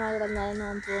 வருத்தமாக இருந்தாலும்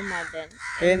நான் போக மாட்டேன்.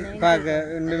 ஏன் பார்க்க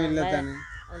ஒன்றும் இல்லை தானே,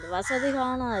 அந்த வசதி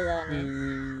காணாதானே.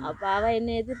 அப்போ அவள்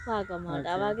என்னை எதிர்பார்க்க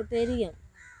மாட்டேன். அவளுக்கு தெரியும்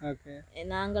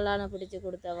நாங்களான பிடிச்சி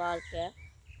கொடுத்த வாழ்க்கை.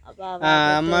 அப்போ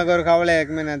அம்மாவுக்கு ஒரு கவலை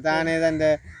இருக்குமே, நான் தானே தான் இந்த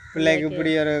பிள்ளைக்கு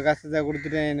இப்படி ஒரு கஷ்டத்தை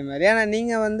கொடுத்துட்டேன் இந்த மாதிரி. ஆனால்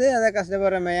நீங்கள் வந்து அதை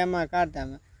கஷ்டப்படுற மையமாக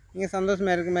காட்டாமல் நீங்கள்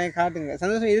சந்தோஷமாக இருக்குமே காட்டுங்க.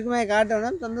 சந்தோஷம் இருக்குமே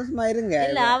காட்டணும், சந்தோஷமாக இருங்க.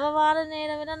 இல்லை, அவள் வார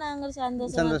நேரம் விட நாங்கள்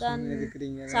சந்தோஷம்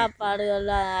இருக்கிறீங்க.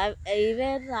 சாப்பாடுகள்லாம்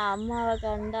இவர் அம்மாவை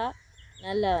கண்டா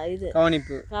நல்ல இது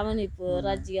கவனிப்பு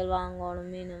ரஜ்ஜிகள் வாங்கணும்,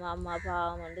 மீன் அம்மா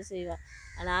பாவம் செய்வாள்.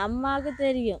 ஆனால் அம்மாவுக்கு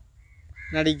தெரியும்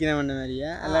நடிக்கிறவன் மாதிரியா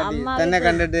தன்னை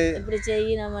கண்டுட்டு இப்படி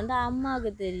செய்யணும்னு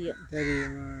அம்மாவுக்கு தெரியும்.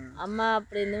 அம்மா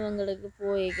அப்படின்னு இவங்களுக்கு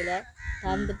போய்க்கல,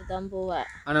 தந்துட்டு தான் போவேன்.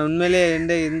 ஆனால் உண்மையிலே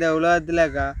இந்த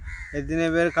உலகத்துலக்கா எத்தனை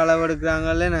பேர்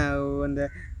களவெடுக்கிறாங்கல்ல, அந்த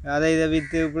அதை இதை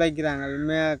விற்று பிழைக்கிறாங்க.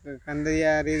 உண்மையாக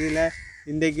கந்தையா ரீதியில்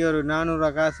இன்றைக்கு ஒரு 400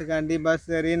 ரூபா காசுக்காண்டி பஸ்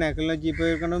ஏறி நான் கிளர்ச்சி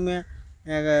போயிருக்கணுமே.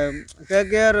 எனக்கு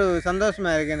கேட்க ஒரு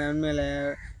சந்தோஷமாக இருக்கேன் உண்மையில்.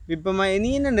 இப்போமா நீ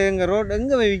என்ன எங்கள் ரோட்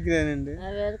எங்கே விற்கிறேன்னு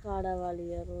காடை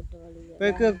வழியா ரோட்டு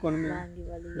வழியா கேட்கணுமே,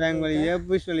 பேங்க் வழியா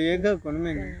புஷ் வழியா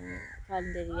கேட்கணுமே.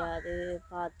 தெரியாது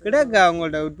பார்த்து கிடக்கா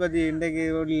அவங்கள்ட்ட உற்பத்தி இன்றைக்கு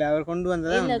ரோட்டில் அவர் கொண்டு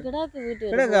வந்ததான்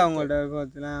கிடக்கா அவங்கள்ட்ட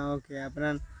பார்த்துலாம். ஓகே, அப்போ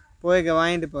நான் போய்க்க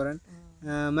வாங்கிட்டு போகிறேன்.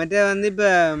 மற்ற வந்து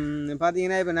இப்போ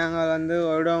பார்த்தீங்கன்னா இப்போ நாங்கள் வந்து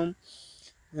இடம்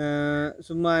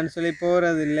சும்மான்னு சொல்லி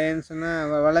போகிறது இல்லைன்னு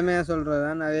சொன்னால் வளமையாக சொல்கிறது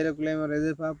தான். அவையிலக்குள்ளேயும் ஒரு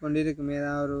எதிர்பார்ப்பு கொண்டு இருக்குமே,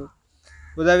 ஏதாவது ஒரு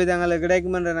உதவி தங்களுக்கு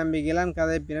கிடைக்குமென்ற நம்பிக்கையெல்லாம்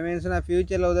கதைப்பினேன் சொன்னால்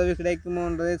ஃப்யூச்சரில் உதவி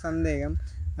கிடைக்குமோன்றதே சந்தேகம்.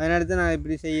 அதனடுத்து நான்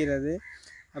இப்படி செய்கிறது.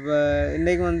 அப்போ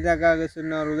இன்றைக்கு வந்துட்டு அக்காவுக்கு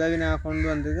சொன்ன ஒரு உதவி நான் கொண்டு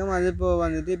வந்திருக்கேன். அது இப்போ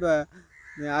வந்துட்டு இப்போ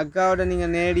அக்காவோட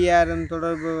நீங்கள் நேரடி யாரும்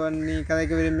தொடர்பு பண்ணி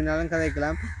கதைக்க விரும்பினாலும்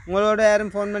கதைக்கலாம். உங்களோட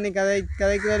யாரும் ஃபோன் பண்ணி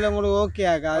கதைக்கிறதுல உங்களுக்கு ஓகே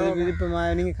ஆக்கா, அது விருப்பமா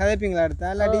நீங்கள் கதைப்பீங்களா அடுத்தா?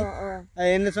 இல்லாட்டி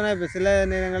என்ன சொன்னால் இப்போ சில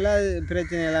நேரங்களில் அது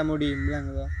பிரச்சனையெல்லாம் முடியும்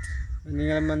இல்லைங்களோ.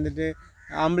 நீங்களும் வந்துட்டு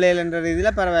ஆம்பளைன்ற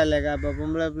இதில் பரவாயில்லைக்கா. இப்போ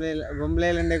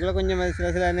பொம்பளைன்றக்குள்ளே கொஞ்சம்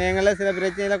சில நேரங்களில் சில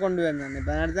பிரச்சனைலாம் கொண்டு வந்தேன்.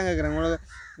 இப்போ நான் தான் கேட்குறேன்,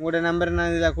 உங்களோட நம்பர்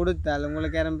நான் இதில் கொடுத்தால்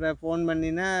உங்களுக்கு யாரும் ஃபோன்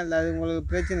பண்ணினா அது உங்களுக்கு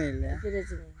பிரச்சனை இல்லையா?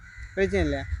 பிரச்சனை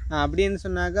இல்லையா? அப்படின்னு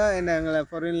சொன்னாக்கா எங்களை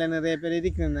ஃபாரினில் நிறைய பேர்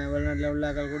இருக்கிறேன், வெளிநாட்டில்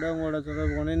உள்ளாக்கள் கூட உங்களோட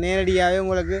தொடர்பு கொண்டு நேரடியாகவே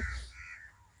உங்களுக்கு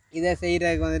இதை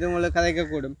செய்கிறதுக்கு வந்துட்டு உங்களுக்கு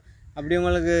கதைக்கக்கூடும். அப்படி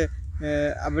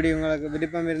உங்களுக்கு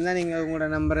விருப்பம் இருந்தால் நீங்கள் உங்களோட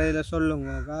நம்பரை இதில்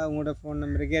சொல்லுங்கக்கா. உங்களோட ஃபோன்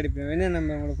நம்பருக்கு எடுப்பீங்க. என்ன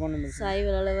நம்பர் உங்களோட ஃபோன் நம்பர்?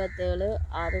 077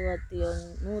 61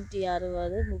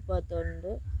 160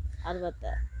 31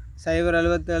 66.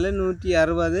 077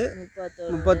 160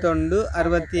 31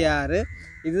 66.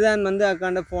 இதுதான் வந்து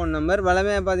அக்காண்ட ஃபோன் நம்பர்.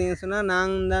 வளமையாக பார்த்தீங்கன்னு சொன்னால்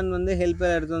நாங்கள் தான் வந்து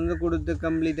ஹெல்ப்பர் எடுத்து வந்து கொடுத்து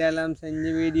கம்ப்ளீட்டாக எல்லாம் செஞ்சு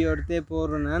வீடியோ எடுத்தே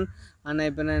போடுறேன் நான். ஆனால்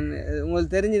இப்போ நான்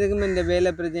உங்களுக்கு தெரிஞ்சிருக்கும் இந்த வேலை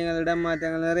பிரச்சனைகள், இடம்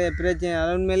மாற்றங்கள், நிறைய பிரச்சனை.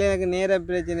 உண்மையிலே எனக்கு நேர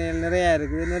பிரச்சனைகள் நிறையா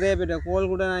இருக்குது. நிறைய பேர் கோல்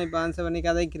கூட நான் இப்போ ஆன்சர் பண்ணி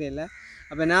கதைக்கிறேன்.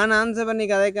 அப்போ நான் ஆன்சர் பண்ணி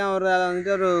கதைக்காம ஒரு ஆள்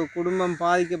வந்துட்டு ஒரு குடும்பம்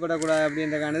பாதிக்கப்படக்கூடாது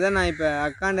அப்படின்றக்காண்டி தான் நான் இப்போ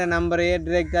அக்காண்ட நம்பரையே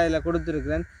டிரெக்டாக இதில்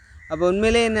கொடுத்துருக்குறேன். அப்போ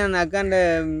உண்மையிலே நான் அக்காண்ட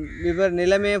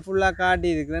நிலைமையை ஃபுல்லாக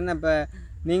காட்டியிருக்கிறேன். அப்போ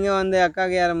நீங்கள் வந்து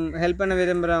அக்காவுக்கு யாரும் ஹெல்ப் பண்ண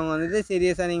விரும்புகிறவங்க வந்துட்டு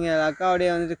சீரியஸாக நீங்கள் அக்காவோடைய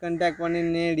வந்துட்டு கான்டாக்ட் பண்ணி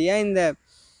நேரடியாக இந்த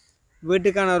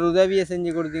வீட்டுக்கான ஒரு உதவியை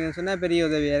செஞ்சு கொடுத்தீங்கன்னு சொன்னால் பெரிய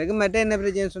உதவியாக இருக்குது. மற்ற என்ன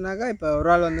பிரச்சனைன்னு சொன்னாக்கா இப்போ ஒரு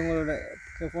ஆள் வந்து உங்களோட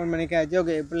ஃபோன் பண்ணி கேச்சு,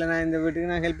 ஓகே இப்போ நான் இந்த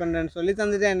வீட்டுக்கு நான் ஹெல்ப் பண்ணுறேன்னு சொல்லி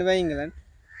தந்துட்டேன் வைங்களேன்.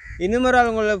 இன்னும் ஒரு ஆள்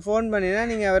உங்களை ஃபோன் பண்ணினா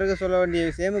நீங்கள் அவருக்கு சொல்ல வேண்டிய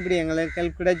விஷயம் இப்படி எங்களுக்கு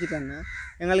ஹெல்ப் கிடைச்சிட்டேன்னா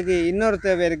எங்களுக்கு இன்னொரு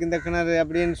தேவை இருக்குது இந்த கிணறு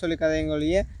அப்படின்னு சொல்லி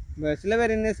கதைங்கொழிய. இப்போ சில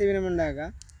பேர் என்ன செய்யணும்னாக்கா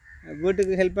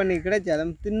வீட்டுக்கு ஹெல்ப் பண்ணி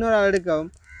கிடைச்சாலும் இன்னொரு ஆள்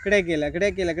எடுக்கவும்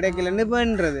கிடைக்கலன்னு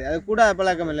பண்ணுறது அது கூட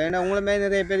பழக்கம் இல்லை. ஏன்னா உங்களை மாதிரி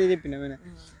நிறைய பேர் இருப்பினேன்.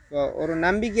 இப்போ ஒரு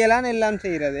நம்பிக்கையெல்லாம் எல்லாம்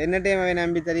செய்கிறது. என்ன டைம் அவன்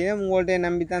நம்பி தரீங்கன்னா உங்கள்கிட்ட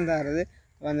நம்பி தான் தர்றது.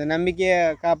 அந்த நம்பிக்கையை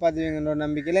காப்பாற்றுவீங்கன்ற ஒரு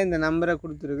நம்பிக்கையில் இந்த நம்பரை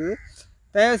கொடுத்துருக்குது.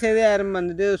 தயவு செய்து யாரும்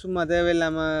வந்துட்டு சும்மா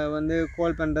தேவையில்லாமல் வந்து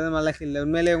கால் பண்ணுறது நல்லது இல்லை.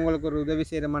 உண்மையிலே உங்களுக்கு ஒரு உதவி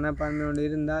செய்கிற மனப்பான்மை ஒன்று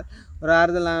இருந்தால் ஒரு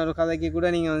ஆறுதலான ஒரு கதைக்கு கூட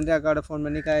நீங்கள் வந்துட்டு அக்காவோட ஃபோன்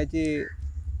பண்ணி கழிச்சு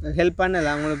ஹெல்ப்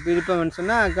பண்ணலாம். உங்களுக்கு விருப்பம்னு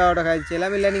சொன்னால் அக்காவோட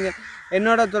கழிச்சலாம். இல்லை நீங்கள்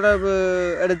என்னோட தொடர்பு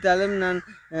எடுத்தாலும் நான்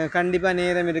கண்டிப்பாக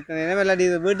நேரம் இருக்கிற நேரம் இல்லாட்டி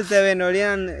இது வீட்டு தேவையினோடைய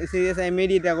நான் சீரியஸாக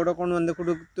இமீடியட்டாக கூட கொண்டு வந்து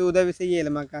கொடுத்து உதவி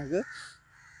செய்யலை அக்காவுக்கு.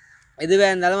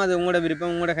 எதுவாக இருந்தாலும் அது உங்களோட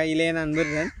விருப்பம், உங்களோட கையிலேயே நான்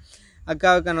விடுறேன்.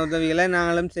 அக்காவுக்கான உதவிகளை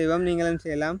நாங்களும் செய்வோம், நீங்களும்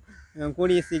செய்யலாம்.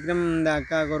 கூடிய சீக்கிரம் இந்த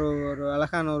அக்காவுக்கு ஒரு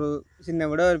அழகான ஒரு சின்ன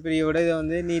விட ஒரு பெரிய விட இதை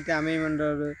வந்து நீட்டாக அமையும்ன்ற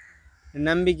ஒரு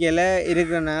நம்பிக்கையில்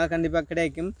இருக்கிறனால கண்டிப்பாக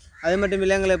கிடைக்கும். அது மட்டும்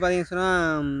இல்லை, எங்களை பார்த்தீங்கன்னு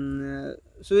சொன்னால்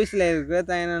சுவிஸில் இருக்கிற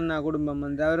தயனண்ணா குடும்பம்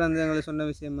வந்து அவர் வந்து எங்களுக்கு சொன்ன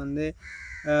விஷயம் வந்து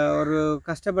ஒரு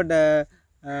கஷ்டப்பட்ட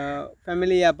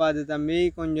ஃபேமிலியாக பார்த்து தம்பி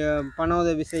கொஞ்சம் பண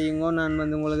உதவி செய்யுங்கோ, நான்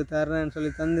வந்து உங்களுக்கு தர்றேன்னு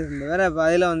சொல்லி தந்துருந்தவர். அப்போ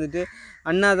அதில் வந்துட்டு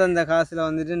அண்ணா தந்த காசில்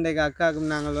வந்துட்டு இன்றைக்கு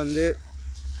அக்காவுக்கும் நாங்கள் வந்து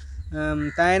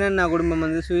தயனண்ணா குடும்பம்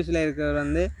வந்து சுவிஸில் இருக்கிறவர்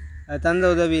வந்து தந்த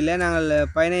உதவியில் நாங்கள்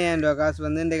 15,000 ரூபா காசு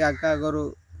வந்து இன்றைக்கு அக்காவுக்கு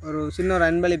ஒரு சின்ன ஒரு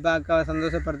அன்பளிப்பாக அக்காவை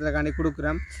சந்தோஷப்படுத்துறதுக்காண்டி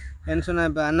கொடுக்குறோம். என்ன சொன்னால்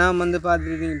இப்போ அண்ணா வந்து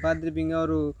பார்த்துருப்பீங்க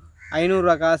ஒரு 500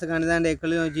 ரூபா காசுக்காண்டி தான் இன்றைக்கு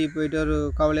கிளிநொச்சி போயிட்டு ஒரு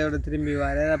கவலையோடு திரும்பி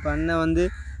வரார். அப்போ அண்ணன் வந்து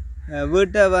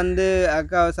வீட்டை வந்து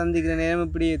அக்காவை சந்திக்கிற நேரம்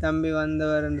இப்படி தம்பி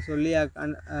வந்தவர்ன்னு சொல்லி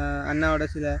அண்ணாவோட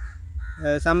சில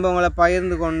சம்பவங்களை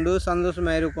பகிர்ந்து கொண்டு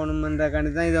சந்தோஷமாக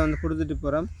இருக்கணும்ன்றக்காண்டி தான் இதை வந்து கொடுத்துட்டு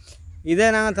போகிறோம். இதை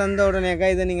நாங்கள் தந்த உடனேக்கா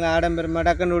இதை நீங்கள் ஆடம்பரமாக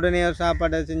டக்குன்னு உடனே ஒரு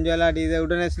சாப்பாடை செஞ்சு விளாட்டி இதை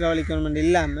உடனே செலவழிக்கணும்னு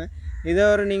இல்லாமல் இதை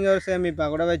நீங்கள் ஒரு சேமிப்பாக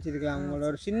கூட வச்சுருக்கலாம். உங்களோட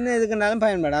ஒரு சின்ன இதுக்குனாலும்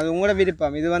பயன்படும், அது உங்களோட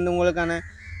விருப்பம். இது வந்து உங்களுக்கான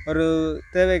ஒரு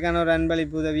தேவைக்கான ஒரு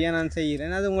அன்பளிப்பு உதவியாக நான்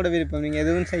செய்கிறேன், அது உங்களோட விருப்பம். நீங்கள்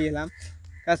எதுவும் செய்யலாம்.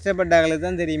 கஷ்டப்பட்டாங்களுக்கு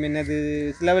தான் தெரியும் என்னது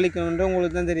செலவழிக்கணுன்ற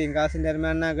உங்களுக்கு தான் தெரியும். காசு நேரமே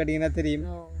அண்ணா கேட்டிங்கன்னா தெரியும்,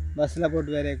 பஸ்ஸில்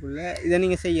போட்டு வரையக்குள்ளே இதை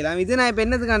நீங்கள் செய்யலாம். இது நான் இப்போ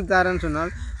என்னதுக்கான தரேன்னு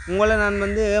சொன்னால் உங்களை நான்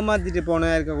வந்து ஏமாற்றிட்டு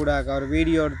போனதாக இருக்கக்கூடாது. ஒரு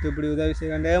வீடியோ எடுத்து இப்படி உதவி செய்ய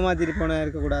வேண்டிய ஏமாற்றிட்டு போனதாக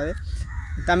இருக்கக்கூடாது.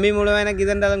 தம்பி மூலமாக எனக்கு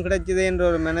இதெண்டாலும் கிடைச்சிது என்ற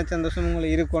ஒரு மன சந்தோஷம்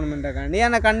உங்களுக்கு இருக்கணுமென்றக்காண்டி.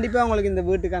 ஆனால் கண்டிப்பாக உங்களுக்கு இந்த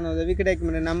வீட்டுக்கான உதவி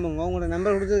கிடைக்கும் நம்புங்க. உங்களோட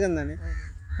நம்பர் கொடுத்துருக்கேன் தானே,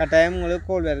 கட்டாயம் உங்களுக்கு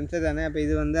கோல் வேறு சரி தானே. அப்போ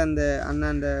இது வந்து அந்த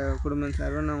அண்ணாண்ட குடும்பம்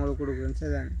சார்பாக நான் உங்களுக்கு கொடுக்குறேன்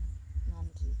சரி தானே.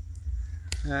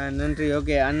 நன்றி.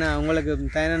 ஓகே அண்ணா, உங்களுக்கு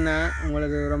தயனண்ணா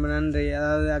உங்களுக்கு ரொம்ப நன்றி.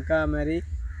 அதாவது அக்கா மாதிரி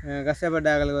கஷ்டப்பட்ட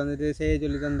ஆக்களுக்கு வந்துட்டு செய்ய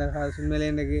சொல்லி தந்த காசு உண்மையிலே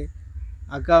எனக்கு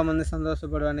அக்காவை வந்து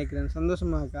சந்தோஷப்படுவா நினைக்கிறேன்.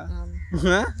 சந்தோஷமா அக்கா?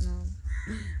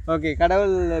 ஓகே,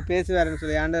 கடவுள் பேசுவாருன்னு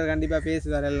சொல்லி ஆண்டவர் கண்டிப்பாக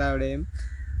பேசுவார் எல்லாரோடையும்.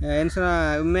 என்ன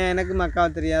சொன்னால் உண்மையாக எனக்கும்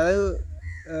அக்காவை தெரியாது,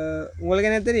 உங்களுக்கு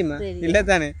என்ன தெரியுமா? இல்லை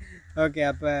தானே. ஓகே,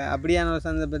 அப்போ அப்படியான ஒரு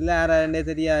சந்தர்ப்பத்தில் யாராண்டே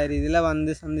தெரியாத இதில்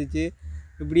வந்து சந்தித்து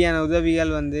இப்படியான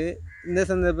உதவிகள் வந்து இந்த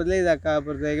சந்தர்ப்பத்தில் இது அக்காவை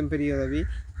பொறுத்த வரைக்கும் பெரிய உதவி.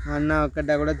 அண்ணா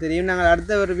கிட்ட கூட தெரியும். நாங்கள்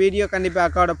அடுத்த ஒரு வீடியோ கண்டிப்பாக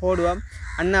அக்காவோட போடுவோம்.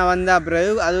 அண்ணா வந்தால்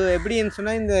பிறகு அது எப்படின்னு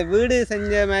சொன்னால் இந்த வீடு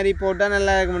செஞ்ச மாதிரி போட்டால்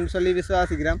நல்லா இருக்குமென்னு சொல்லி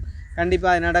விசுவாசிக்கிறோம்.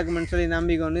 கண்டிப்பாக அது நடக்குமென்னு சொல்லி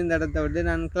நம்பிக்கொண்டு இந்த இடத்த விட்டு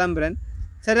நான் கிளம்புறேன்.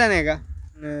 சரிதானேக்கா?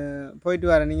 போயிட்டு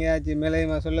வரேன். நீங்கள் ஏதாச்சும் மேலே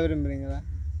சொல்ல விரும்புகிறீங்களா?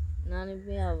 நான்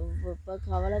இப்போ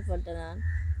கவலைப்பட்டேன். நான்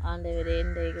ஆண்டவர்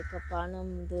இன்றைக்கு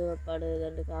பணம்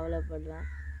தேவைப்படுதுன்னு கவலைப்படுறேன்.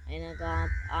 எனக்கு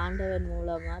ஆண்டவர்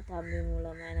மூலமாக தம்பி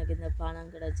மூலமாக எனக்கு இந்த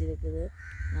பணம் கிடச்சிருக்குது.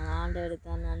 நான் ஆண்டவருக்கு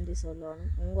தான் நன்றி சொல்லணும்.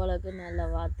 உங்களுக்கு நல்ல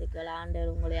வாழ்த்துக்கள்.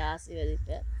 ஆண்டவர் உங்களை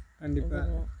ஆசீர்வதிப்பார்.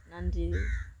 கண்டிப்பாக நன்றி.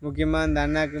 முக்கியமாக அந்த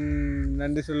அண்ணாக்கு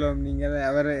நன்றி சொல்லுவோம். நீங்கள்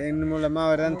அவர் என் மூலமாக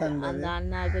அவர் தான் தந்தது. அந்த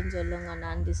அண்ணாக்குன்னு சொல்லுங்க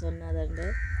நன்றி சொன்னதுண்டு.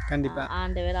 கண்டிப்பாக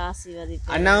ஆண்டவர்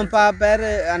ஆசீர்வதிப்பார். அண்ணாவும் பார்ப்பார்.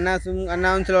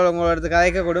 அண்ணாவும் சொல்ல உங்களோட எடுத்து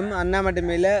கதைக்கக்கூடும். அண்ணா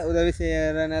மட்டுமே இல்லை, உதவி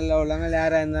செய்கிற நல்ல உள்ளவங்க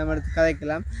யாராக இருந்தாலும் எடுத்து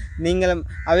கதைக்கலாம். நீங்களும்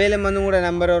அவையிலும் வந்து உங்களோட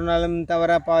நம்பர் ஒரு நாளும்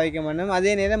தவறாக பாவிக்க மாட்டோம்.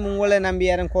 அதே நேரம் உங்களை நம்பி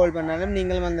யாரும் கால் பண்ணாலும்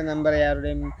நீங்களும் அந்த நம்பரை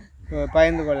யாருடையும்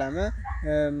பகிர்ந்து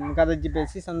கொள்ளாமல் கதைச்சி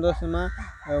பேசி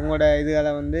சந்தோஷமாக உங்களோட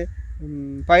இதுகளை வந்து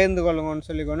பகிர்ந்து கொள்ளுங்கன்னு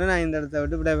சொல்லிக்கொண்டு நான் இந்த இடத்த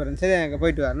விட்டு விடைபெறேன். சரி, எனக்கு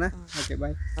போயிட்டு வரேண்ணே. ஓகே,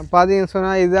 பாய். பார்த்தீங்கன்னு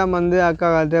சொன்னால் இதுதான் வந்து அக்கா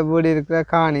காலத்தில் வீடு இருக்கிற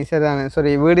காணி. சரிதானே?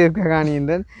 சாரி, வீடு இருக்கிற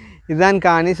காணின்றது இதுதான்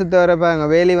காணி. சுத்த வர பாருங்க,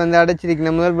 வேலி வந்து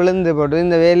அடைச்சிருக்கணும். முதல் விழுந்து போட்டு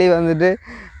இந்த வேலி வந்துட்டு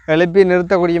எழுப்பி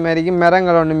நிறுத்தக்கூடிய மாதிரிக்கு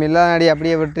மரங்கள் ஒன்றும் இல்லை, அடி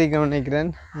அப்படியே விட்டுருக்கணும்னு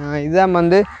நினைக்கிறேன். இதுதான்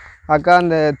வந்து அக்கா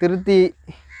அந்த திருத்தி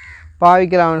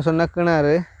பாவிக்கலாம்னு சொன்ன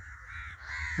கிணறு.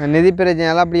 நிதி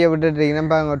பிரச்சனையால் அப்படியே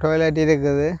விட்டுட்டுருக்கேன். பாருங்க, டாய்லெட்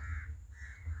இருக்குது.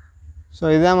 ஸோ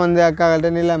இதான் வந்து அக்காக்கிட்ட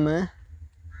நிலைமை.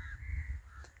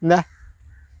 இந்த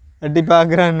எட்டி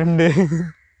பார்க்குறான்னுண்டு.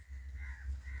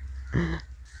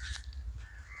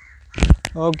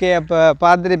 ஓகே, அப்போ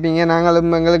பார்த்துருப்பீங்க.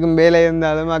 நாங்களும் எங்களுக்கும் வேலை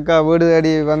இருந்தாலும் அக்கா வீடு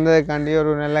தேடி வந்ததுக்காண்டி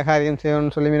ஒரு நல்ல காரியம்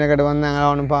செய்யணும்னு சொல்லி மீனக்கட்டு வந்தாங்க.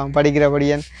 அவனு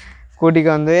படிக்கிறபடியான்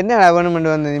கூட்டிக்கு வந்து என்ன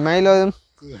வேணுமெண்டு வந்தது மயிலோதும்.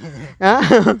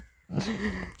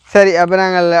 சரி, அப்போ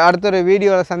நாங்கள் அடுத்த ஒரு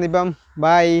வீடியோவில் சந்திப்போம்.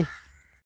 பாய்.